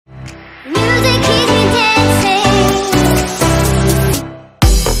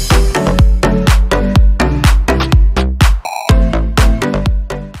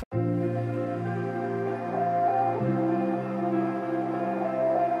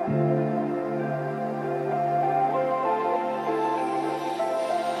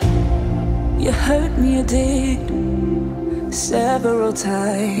You hurt me, you did, several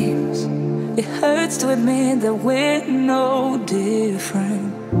times. It hurts to admit that we're no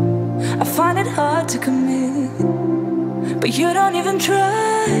different. I find it hard to commit, but you don't even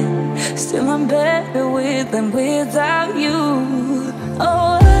try. Still I'm better with than without you.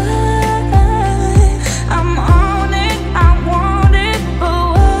 Oh, I'm on it, I want it, but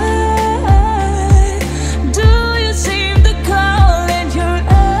why do you seem to call in your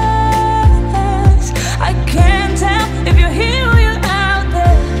eyes? I can't tell if you're here or you're out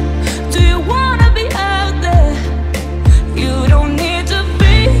there. Do you wanna be out there? You don't need to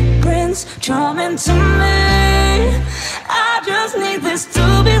be Prince Charming to me. I just need this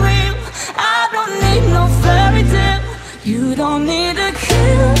to be real. I don't need no fairy tale. You don't need a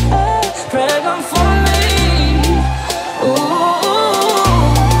killer pregnant for me. Ooh,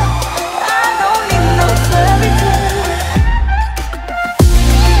 I don't need no fairy tale.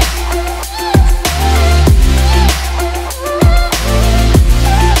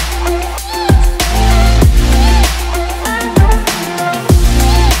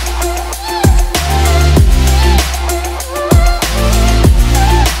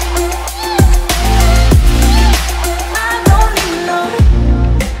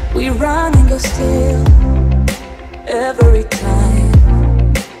 Still, every time,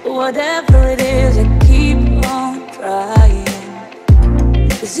 whatever it is, I keep on trying.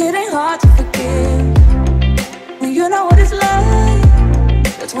 'Cause it ain't hard to forgive when you know what it's like.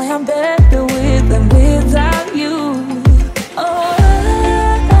 That's why I'm better with than with